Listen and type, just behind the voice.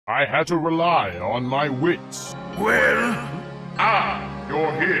I had to rely on my wits. Well,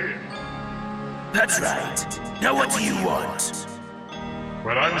 You're here. that's right. Now what do you want?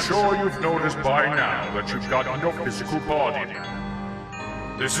 Well, I'm sure you've noticed by now that you've got no physical body.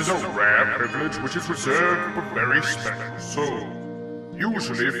 This is a rare privilege which is reserved for very special souls.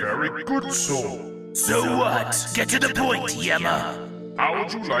 Usually very good souls. So what? Get to the point, Yemma. How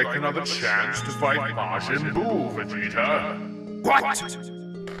would you like another chance to fight Majin Buu, Vegeta? What?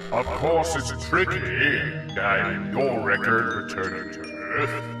 Of course it's tricky, and your record returning to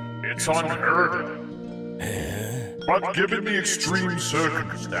Earth, it's unheard of. But given the extreme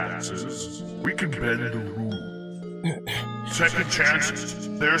circumstances, we can bend the rules. Second chances,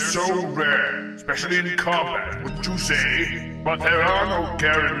 they're so rare, especially in combat, wouldn't you say? But there are no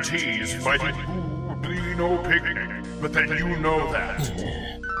guarantees. Fighting Buu would be no picnic, but then you know that.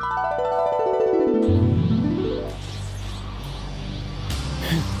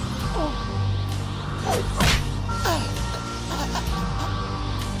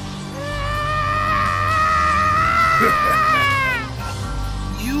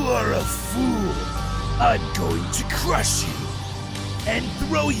 You are a fool. I'm going to crush you and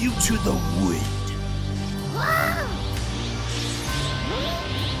throw you to the wind.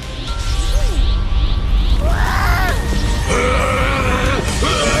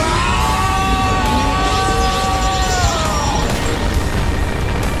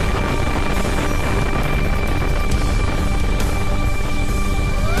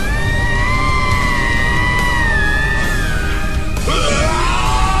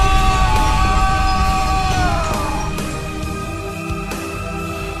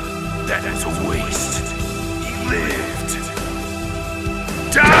 That is a waste. He lived.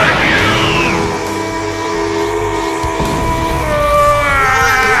 Damn you!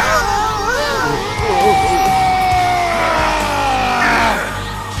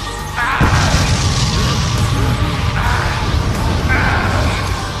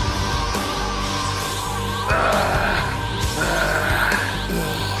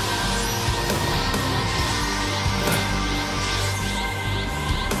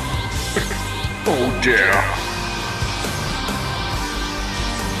 Oh dear.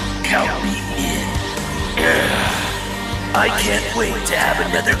 Count me in. I can't wait to have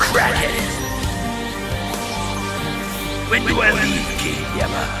another crack at it. When do I leave, King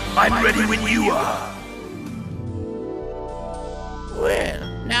Yemma? I'm ready when you are.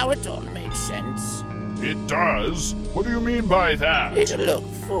 Well, now it all makes sense. It does? What do you mean by that? It'll look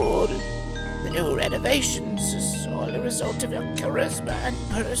fool. The new renovations is all a result of your charisma and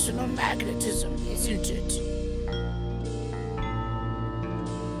personal magnetism, isn't it?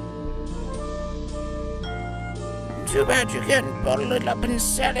 Too bad you can't bottle it up and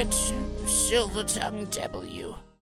sell it, Silver-tongued devil you.